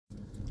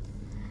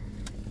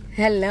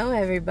Hello,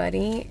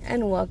 everybody,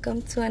 and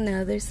welcome to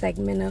another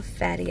segment of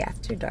Fatty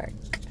After Dark.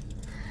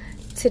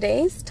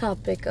 Today's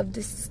topic of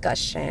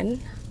discussion,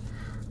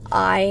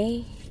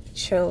 I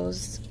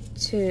chose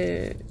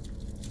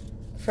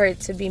for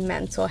it to be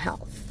mental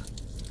health,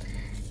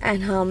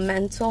 and how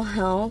mental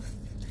health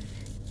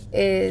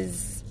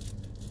is,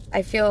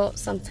 I feel,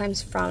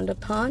 sometimes frowned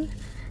upon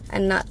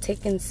and not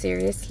taken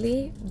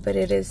seriously, but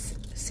it is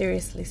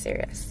seriously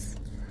serious.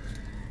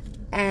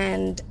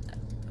 And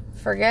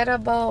forget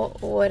about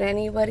what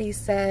anybody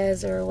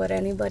says or what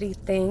anybody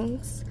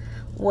thinks.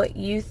 What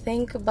you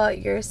think about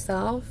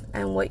yourself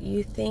and what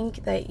you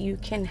think that you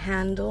can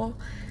handle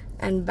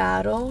and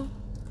battle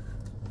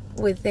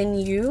within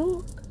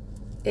you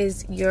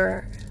is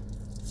your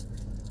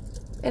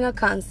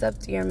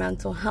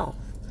mental health.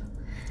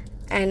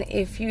 And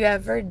if you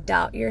ever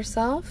doubt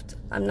yourself,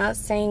 I'm not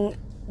saying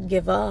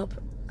give up.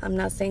 I'm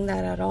not saying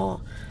that at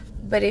all.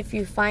 But if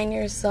you find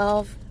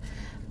yourself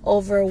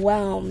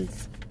overwhelmed,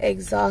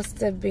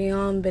 exhausted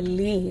beyond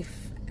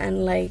belief,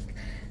 and like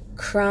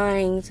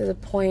crying to the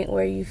point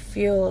where you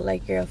feel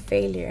like you're a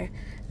failure,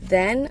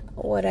 then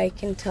what I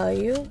can tell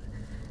you,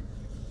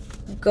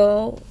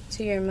 go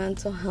to your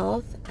mental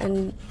health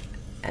and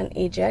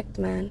eject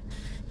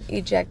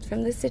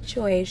from the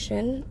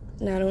situation.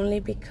 Not only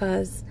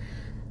because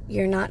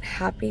you're not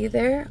happy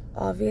there,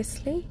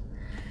 obviously,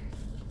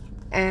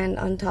 and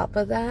on top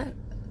of that,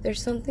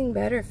 there's something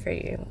better for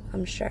you,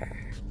 I'm sure.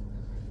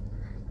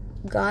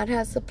 God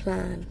has a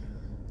plan.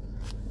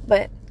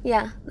 But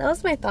yeah, that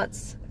was my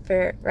thoughts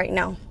for right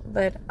now.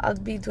 But I'll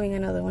be doing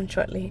another one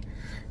shortly.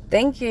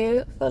 Thank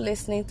you for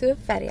listening to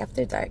Fatty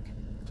After Dark.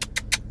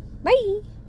 Bye!